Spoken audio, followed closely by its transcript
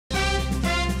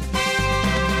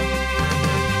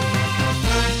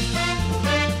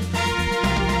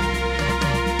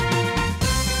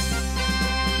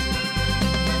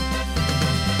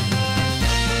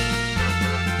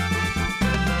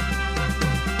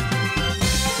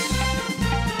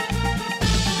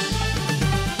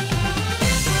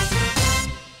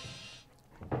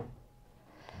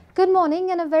Good morning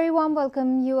and a very warm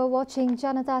welcome. You are watching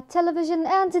Janata Television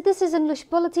and this is English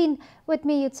Bulletin with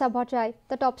me, Yutsa Bhajai.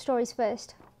 The top stories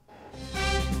first.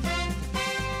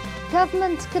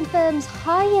 Government confirms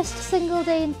highest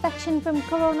single-day infection from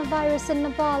coronavirus in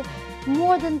Nepal.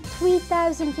 More than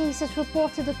 3,000 cases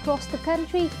reported across the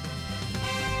country.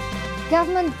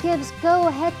 Government gives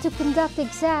go-ahead to conduct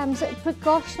exams.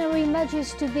 Precautionary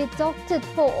measures to be adopted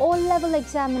for all-level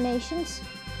examinations.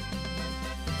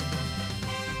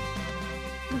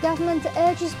 Government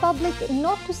urges public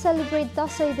not to celebrate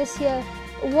Dasai this year.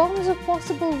 Warns of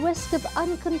possible risk of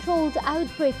uncontrolled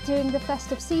outbreak during the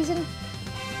festive season.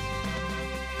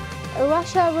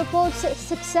 Russia reports a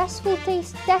successful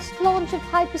test launch of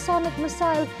hypersonic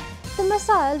missile. The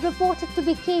missile reported to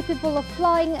be capable of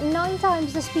flying 9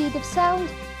 times the speed of sound.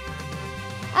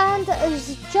 And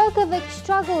as Djokovic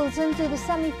struggles into the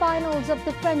semi-finals of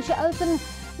the French Open,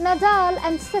 Nadal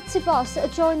and Tsitsipas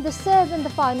join the Serb in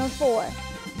the Final Four.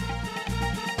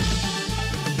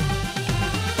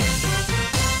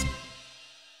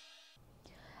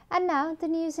 And now the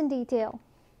news in detail.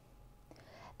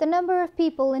 The number of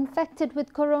people infected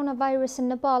with coronavirus in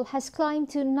Nepal has climbed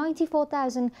to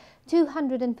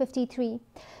 94,253.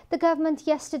 The government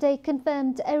yesterday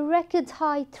confirmed a record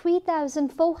high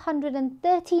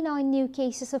 3,439 new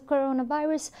cases of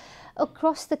coronavirus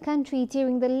across the country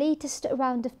during the latest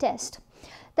round of tests.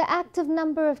 The active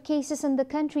number of cases in the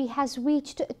country has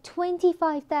reached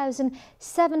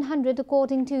 25,700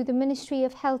 according to the Ministry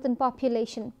of Health and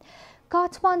Population.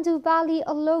 Kathmandu Valley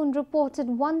alone reported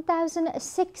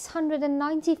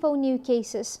 1,694 new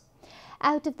cases.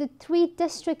 Out of the 3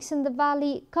 districts in the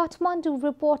valley, Kathmandu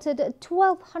reported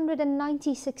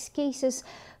 1,296 cases,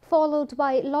 followed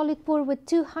by Lalitpur with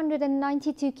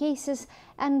 292 cases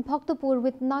and Bhaktapur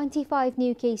with 95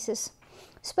 new cases.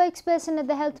 Spokesperson at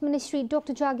the Health Ministry,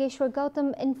 Dr. Jageshwar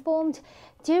Gautam, informed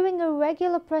during a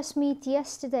regular press meet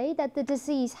yesterday that the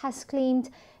disease has claimed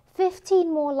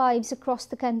 15 more lives across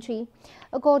the country.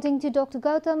 According to Dr.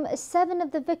 Gautam, 7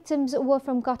 of the victims were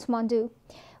from Kathmandu.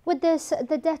 With this,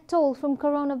 the death toll from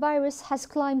coronavirus has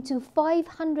climbed to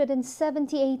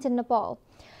 578 in Nepal.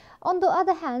 On the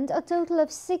other hand, a total of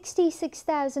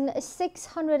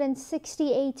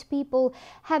 66,668 people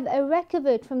have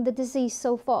recovered from the disease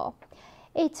so far.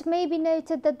 It may be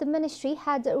noted that the ministry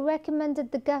had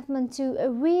recommended the government to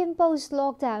reimpose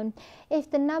lockdown if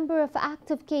the number of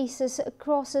active cases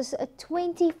crosses a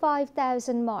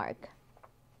 25,000 mark.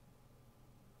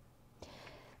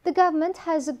 The government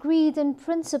has agreed in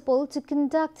principle to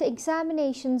conduct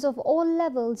examinations of all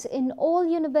levels in all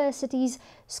universities,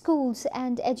 schools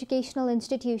and educational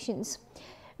institutions.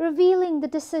 Revealing the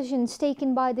decisions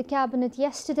taken by the Cabinet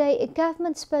yesterday, a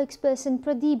government spokesperson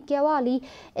Pradeep Gyawali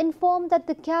informed that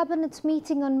the Cabinet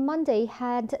meeting on Monday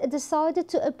had decided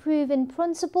to approve in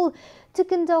principle to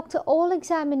conduct all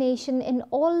examination in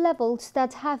all levels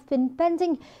that have been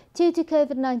pending due to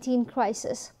COVID-19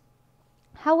 crisis.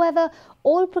 However,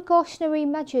 all precautionary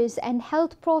measures and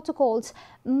health protocols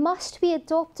must be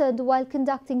adopted while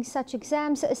conducting such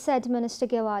exams, said Minister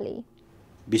Gyawali.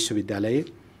 विश्वविद्यालय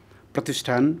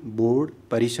प्रतिष्ठान board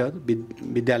परिषद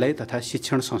विद्यालय तथा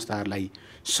शिक्षण संस्थाहरूलाई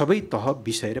सबै तह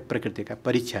विषय र प्रकृतिका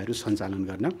परीक्षाहरू सञ्चालन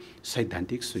गर्न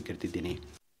सैद्धान्तिक स्वीकृति दिने.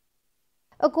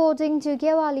 According to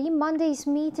Gyawali, Monday's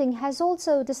meeting has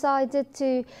also decided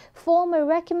to form a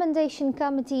recommendation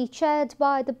committee chaired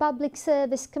by the Public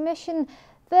Service Commission,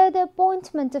 further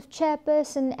appointment of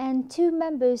chairperson and 2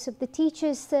 members of the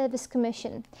Teachers Service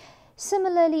Commission.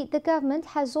 Similarly, the government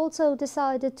has also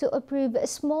decided to approve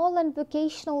small and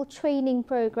vocational training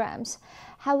programs.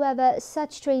 However,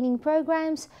 such training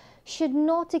programs should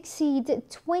not exceed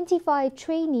 25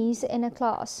 trainees in a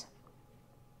class.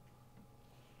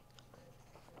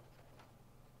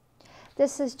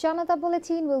 This is Janata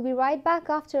Bulletin. We'll be right back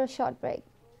after a short break.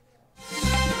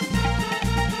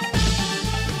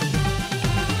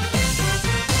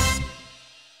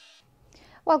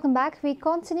 Welcome back. We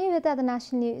continue with other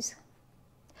national news.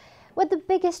 With the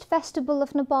biggest festival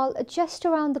of Nepal just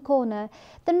around the corner,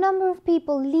 the number of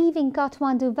people leaving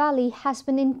Kathmandu Valley has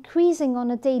been increasing on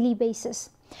a daily basis.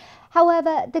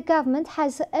 However, the government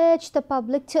has urged the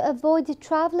public to avoid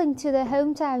travelling to their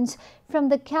hometowns from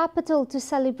the capital to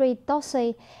celebrate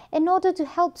Dasai in order to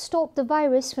help stop the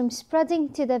virus from spreading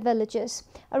to their villages.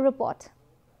 A report.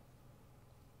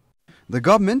 The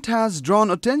government has drawn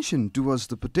attention towards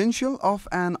the potential of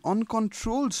an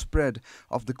uncontrolled spread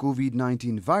of the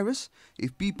COVID-19 virus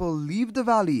if people leave the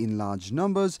valley in large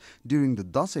numbers during the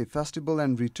Dasai festival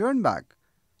and return back,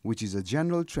 which is a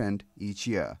general trend each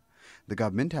year. The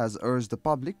government has urged the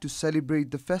public to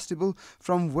celebrate the festival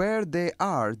from where they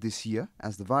are this year,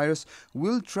 as the virus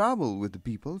will travel with the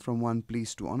people from one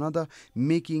place to another,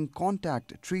 making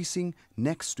contact tracing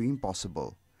next to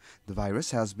impossible. The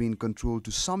virus has been controlled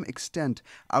to some extent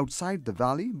outside the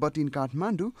valley, but in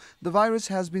Kathmandu, the virus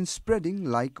has been spreading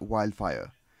like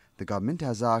wildfire. The government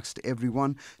has asked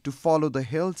everyone to follow the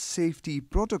health safety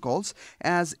protocols,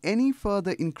 as any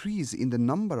further increase in the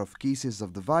number of cases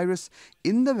of the virus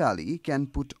in the valley can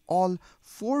put all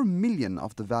 4 million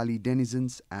of the valley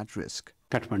denizens at risk.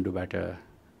 काठमाडौँबाट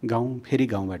गाउँ फेरि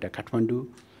गाउँबाट काठमाडौँ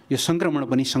यो संक्रमण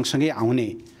पनि सँगसँगै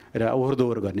आउने र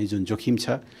ओहोरदोहोर गर्ने जुन जोखिम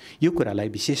छ यो कुरालाई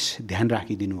विशेष ध्यान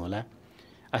राखिदिनु होला।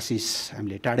 आशिष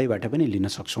हामीले टाढैबाट पनि लिन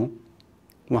सक्छौं।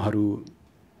 उहाँहरू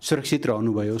सुरक्षित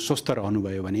रहनुभयो, स्वस्थ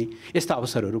रहनुभयो भने यस्ता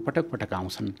अवसरहरू पटक पटक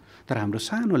आउँछन्, तर हाम्रो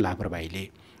सानो लापरवाहीले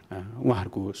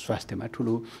उहाँहरूको स्वास्थ्यमा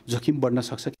ठूलो जोखिम बढ्न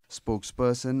सक्छ।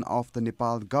 Spokesperson of the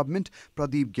Nepal government,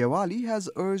 Pradeep Gyawali, has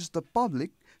urged the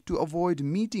public to avoid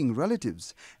meeting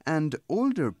relatives and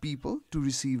older people to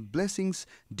receive blessings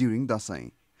during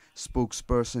Dasai.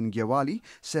 Spokesperson Gyawali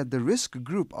said the risk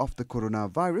group of the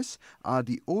coronavirus are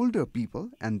the older people,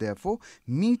 and therefore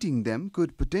meeting them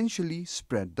could potentially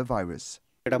spread the virus.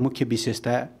 एउटा मुख्य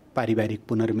विशेषता पारिवारिक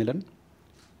पुनर्मिलन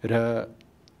र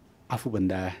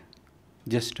आफूभन्दा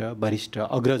ज्येष्ठ वरिष्ठ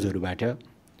अग्रजहरूबाट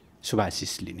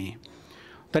शुभाशिष लिने।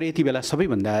 तर यति बेला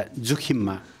सबैभन्दा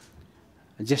जोखिममा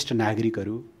ज्येष्ठ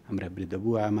नागरिकहरू, हाम्रा वृद्ध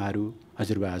बुवा आमाहरू,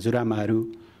 हजुरबा हजुरआमाहरू,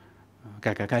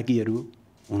 काका काकीहरू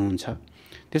हुनुहुन्छ।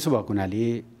 त्यसो भएको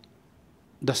हुनाले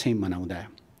दशैं मनाउँदा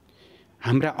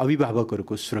हाम्रा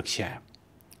अभिभावकहरूको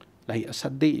सुरक्षालाई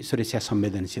असाध्यै सुरक्षा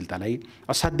संवेदनशीलतालाई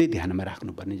असाध्यै ध्यानमा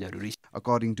राख्नुपर्ने जरुरी छ।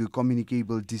 According to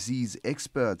communicable disease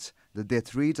experts, the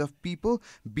death rate of people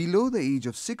below the age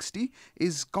of 60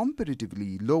 is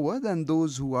comparatively lower than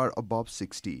those who are above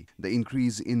 60. The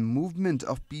increase in movement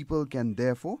of people can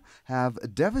therefore have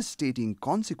devastating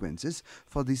consequences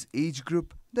for this age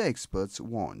group, the experts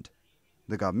warned.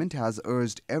 The government has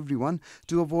urged everyone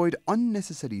to avoid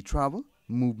unnecessary travel,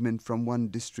 movement from one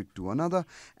district to another,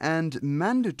 and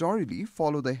mandatorily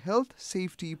follow the health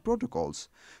safety protocols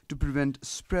to prevent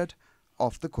spread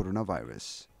of the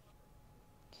coronavirus.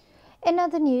 In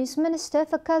other news, Minister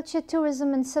for Culture,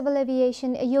 Tourism and Civil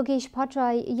Aviation Yogesh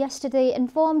Bhattrai yesterday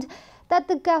informed that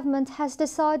the government has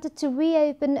decided to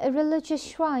reopen religious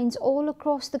shrines all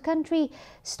across the country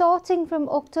starting from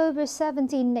October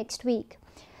 17 next week.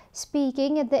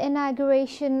 Speaking at the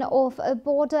inauguration of a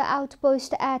border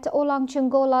outpost at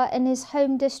Olangchungola in his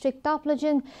home district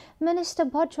Taplajung, Minister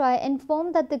Bhattrai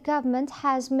informed that the government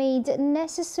has made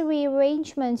necessary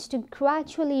arrangements to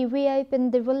gradually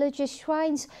reopen the religious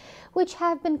shrines which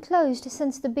have been closed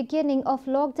since the beginning of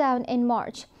lockdown in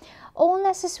March. All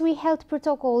necessary health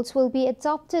protocols will be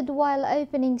adopted while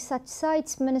opening such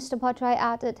sites, Minister Bhattrai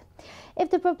added. If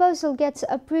the proposal gets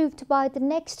approved by the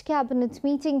next cabinet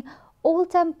meeting, all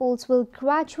temples will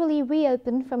gradually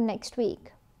reopen from next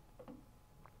week.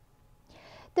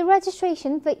 The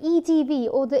registration for EDV,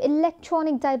 or the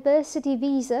Electronic Diversity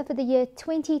Visa, for the year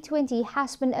 2020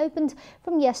 has been opened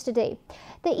from yesterday.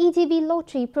 The EDV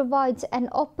lottery provides an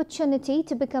opportunity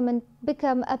to become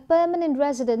a permanent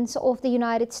resident of the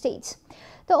United States.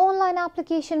 The online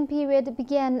application period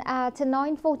began at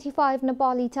 9:45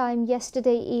 Nepali time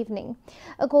yesterday evening.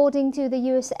 According to the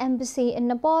U.S. Embassy in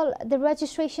Nepal, the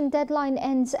registration deadline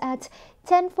ends at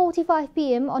 10:45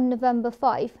 p.m. on November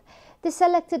 5. The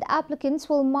selected applicants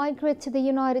will migrate to the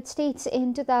United States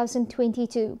in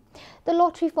 2022. The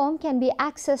lottery form can be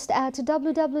accessed at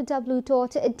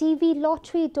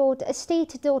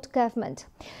www.dvlottery.state.government.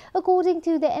 According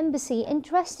to the embassy,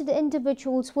 interested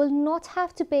individuals will not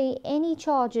have to pay any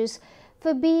charges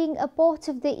for being a part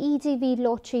of the EDV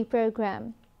lottery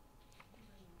program.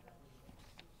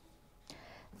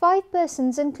 5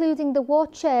 persons, including the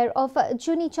ward chair of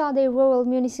Junichade Rural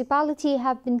Municipality,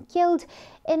 have been killed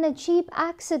in a jeep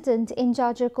accident in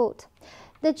Jajarkot.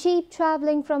 The jeep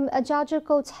travelling from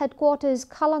Jajarkot's headquarters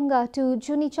Khalanga to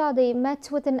Junichade met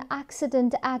with an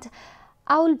accident at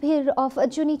Aulbhir of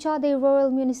Junichade Rural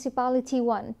Municipality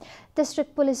 1.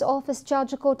 District Police Office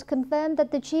Jajarkot confirmed that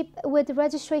the jeep with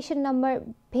registration number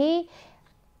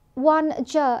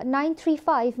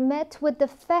P1J935 met with the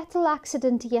fatal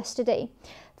accident yesterday.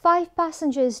 5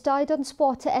 passengers died on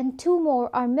spot and 2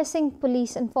 more are missing,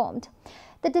 police informed.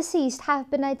 The deceased have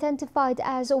been identified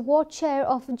as a ward chair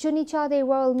of Junichade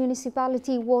Rural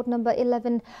Municipality, Ward number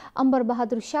 11, Ambar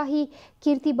Bahadur Shahi,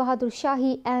 Kirti Bahadur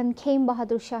Shahi and Khem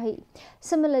Bahadur Shahi.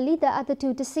 Similarly, the other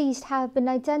two deceased have been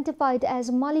identified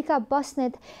as Malika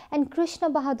Basnet and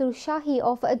Krishna Bahadur Shahi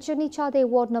of Junichade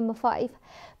Ward number 5.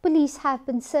 Police have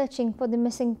been searching for the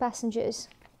missing passengers.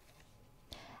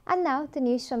 And now the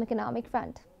news from economic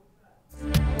front.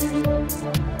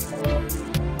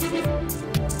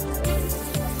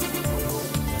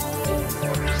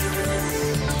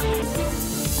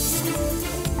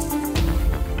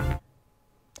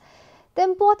 The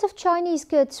import of Chinese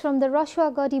goods from the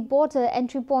Rasuagadi border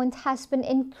entry point has been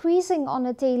increasing on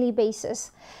a daily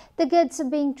basis. The goods are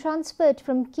being transferred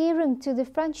from Kerung to the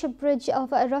Friendship Bridge of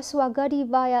Rasuagadi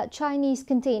via Chinese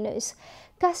containers.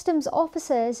 Customs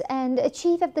officers and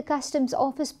Chief of the Customs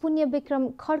Office Punya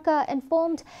Bikram Khadka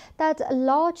informed that a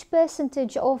large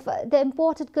percentage of the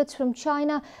imported goods from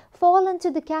China fall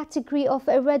into the category of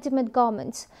ready-made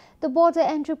garments. The border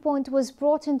entry point was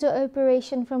brought into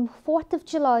operation from 4th of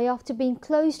July after being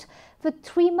closed for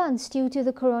 3 months due to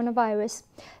the coronavirus.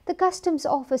 The Customs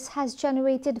Office has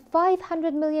generated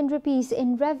 500 million rupees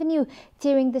in revenue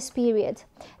during this period.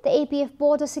 The APF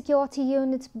Border Security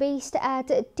Unit based at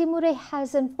Timure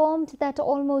has informed that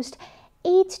almost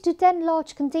 8 to 10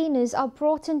 large containers are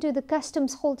brought into the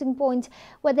customs holding point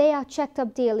where they are checked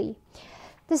up daily.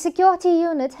 The security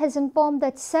unit has informed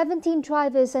that 17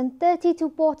 drivers and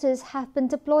 32 porters have been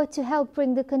deployed to help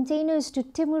bring the containers to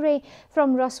Timure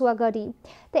from Rasuagadi.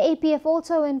 The APF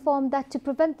also informed that to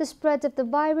prevent the spread of the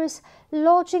virus,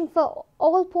 lodging for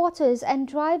all porters and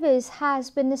drivers has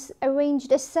been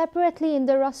arranged separately in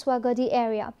the Rasuagadi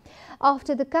area.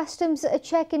 After the customs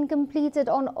check-in completed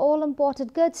on all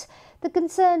imported goods, the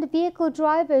concerned vehicle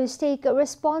drivers take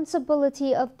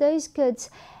responsibility of those goods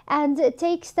and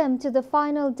takes them to the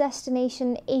final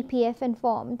destination, APF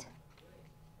informed.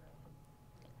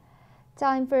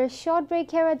 Time for a short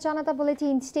break here at Janata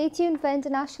Bulletin. Stay tuned for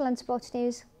international and sports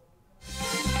news.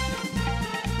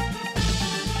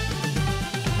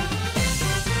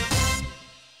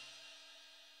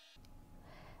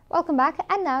 Welcome back,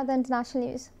 and now the international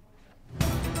news.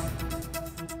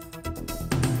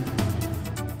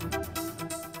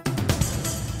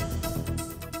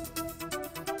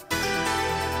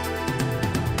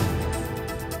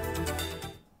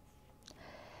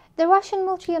 The Russian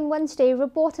military on Wednesday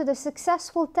reported a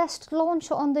successful test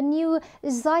launch on the new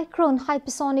Zyklon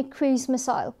hypersonic cruise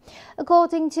missile.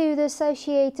 According to the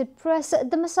Associated Press,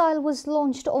 the missile was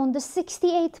launched on the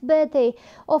 68th birthday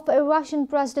of Russian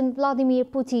President Vladimir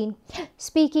Putin.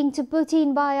 Speaking to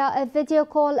Putin via a video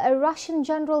call, a Russian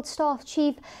General Staff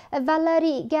Chief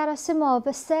Valery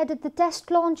Gerasimov said the test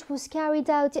launch was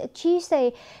carried out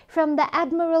Tuesday from the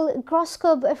Admiral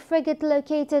Groskov frigate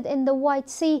located in the White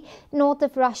Sea, north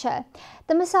of Russia.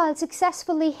 The missile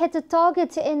successfully hit a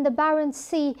target in the Barents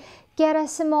Sea,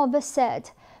 Gerasimov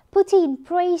said. Putin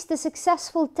praised the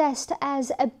successful test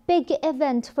as a big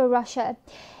event for Russia.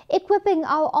 Equipping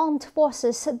our armed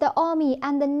forces, the Army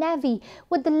and the Navy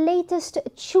with the latest,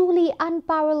 truly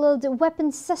unparalleled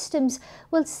weapons systems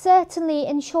will certainly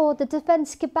ensure the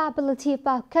defense capability of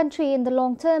our country in the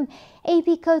long term,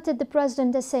 AP quoted the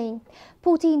president as saying.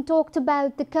 Putin talked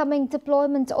about the coming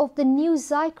deployment of the new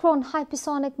Zyklon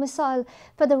hypersonic missile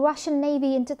for the Russian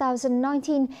Navy in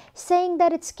 2019, saying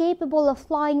that it's capable of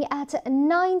flying at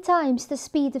 9 times the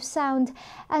speed of sound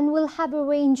and will have a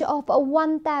range of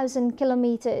 1,000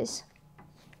 kilometers.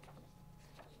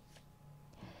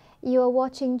 You are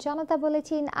watching Janata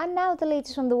Bulletin, and now the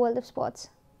latest from the world of sports.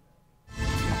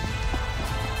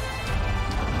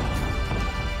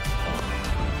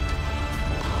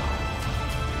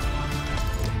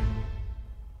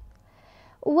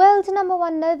 World number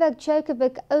 1 Novak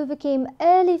Djokovic overcame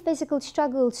early physical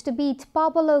struggles to beat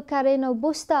Pablo Carreno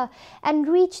Busta and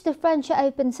reach the French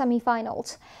Open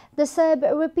semi-finals. The Serb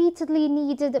repeatedly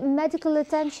needed medical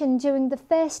attention during the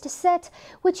first set,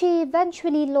 which he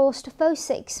eventually lost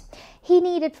 4-6. He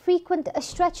needed frequent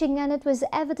stretching, and it was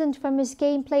evident from his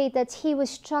gameplay that he was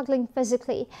struggling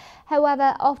physically.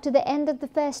 However, after the end of the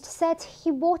first set,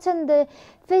 he brought in the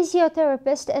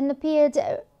physiotherapist and appeared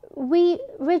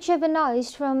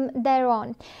rejuvenized from there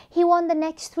on. He won the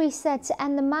next 3 sets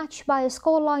and the match by a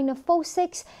scoreline of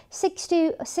 4-6,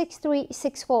 6-2, 6-3,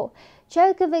 6-4.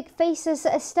 Djokovic faces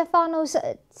Stefanos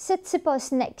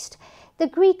Tsitsipas next. The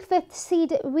Greek 5th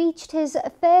seed reached his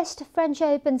first French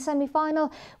Open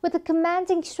semi-final with a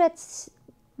commanding straight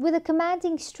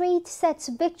sets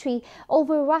victory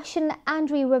over Russian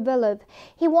Andrei Rublev.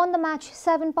 He won the match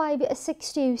 7-5,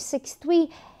 6-2,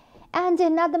 6-3, And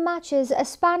in other matches,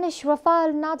 Spanish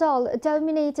Rafael Nadal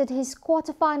dominated his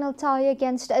quarter-final tie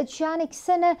against Jannik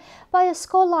Sinner by a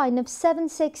scoreline of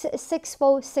 7-6, 6-4,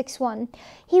 6-1.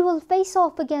 He will face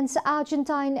off against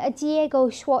Argentine Diego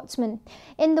Schwartzman.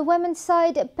 In the women's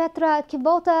side, Petra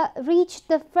Kvitova reached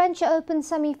the French Open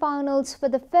semi-finals for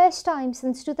the first time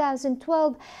since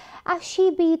 2012 as she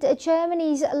beat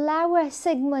Germany's Laura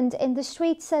Sigmund in the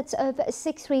straight sets of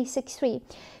 6-3, 6-3.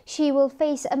 She will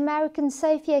face American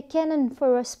Sophia Kenin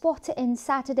for a spot in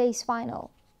Saturday's final.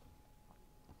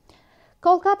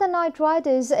 Kolkata Knight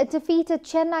Riders defeated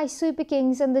Chennai Super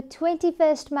Kings in the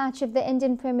 21st match of the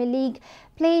Indian Premier League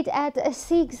played at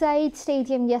Sheikh Zayed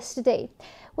Stadium yesterday.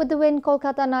 With the win,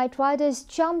 Kolkata Knight Riders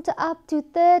jumped up to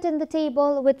third in the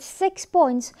table with 6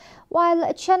 points, while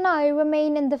Chennai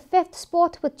remain in the 5th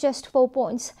spot with just 4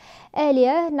 points.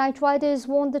 Earlier, Knight Riders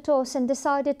won the toss and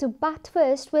decided to bat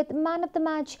first, with man of the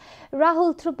match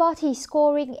Rahul Tripathi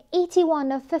scoring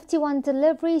 81 of 51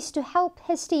 deliveries to help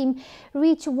his team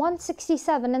reach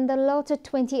 167 in the allotted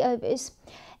 20 overs.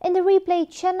 In the replay,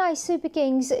 Chennai Super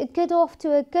Kings got off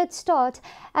to a good start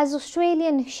as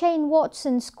Australian Shane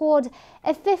Watson scored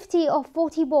a 50 of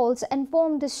 40 balls and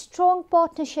formed a strong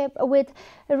partnership with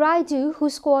Raidu, who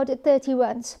scored 30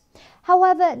 runs.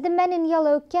 However, the men in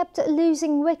yellow kept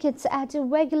losing wickets at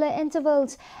regular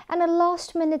intervals, and a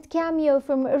last-minute cameo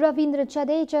from Ravindra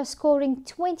Jadeja scoring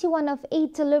 21 of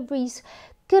 8 deliveries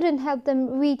couldn't help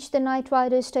them reach the Knight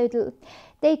Riders total.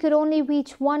 They could only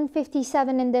reach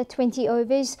 157 in their 20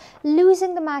 overs,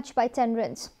 losing the match by 10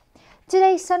 runs.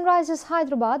 Today, Sunrisers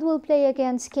Hyderabad will play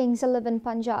against Kings 11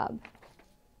 Punjab.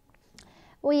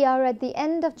 We are at the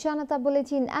end of Janata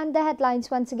Bulletin and the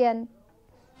headlines once again.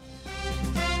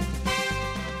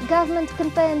 Government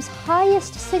confirms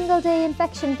highest single-day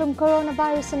infection from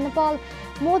coronavirus in Nepal.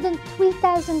 More than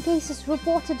 3,000 cases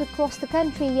reported across the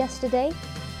country yesterday.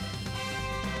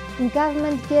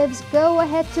 Government gives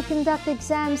go-ahead to conduct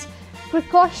exams.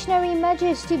 Precautionary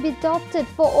measures to be adopted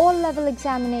for all level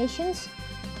examinations.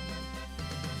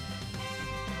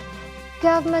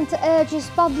 Government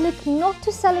urges public not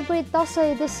to celebrate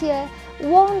Dasai this year.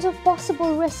 Warns of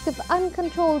possible risk of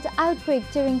uncontrolled outbreak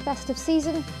during festive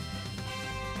season.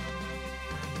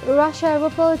 Russia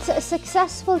reports a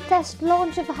successful test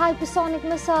launch of a hypersonic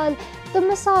missile. The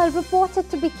missile reported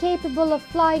to be capable of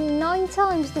flying 9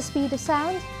 times the speed of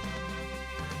sound.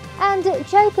 And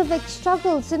Djokovic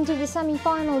struggles into the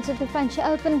semi-finals of the French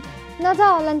Open.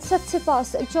 Nadal and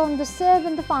Tsitsipas join the serve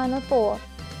in the final 4.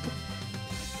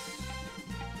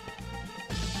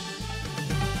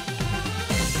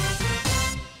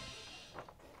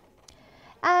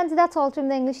 And that's all from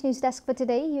the English News Desk for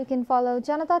today. You can follow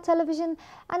Janata Television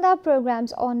and our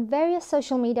programs on various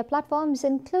social media platforms,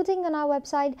 including on our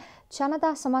website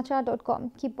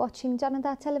janatasamachar.com. Keep watching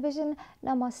Janata Television.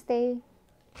 Namaste.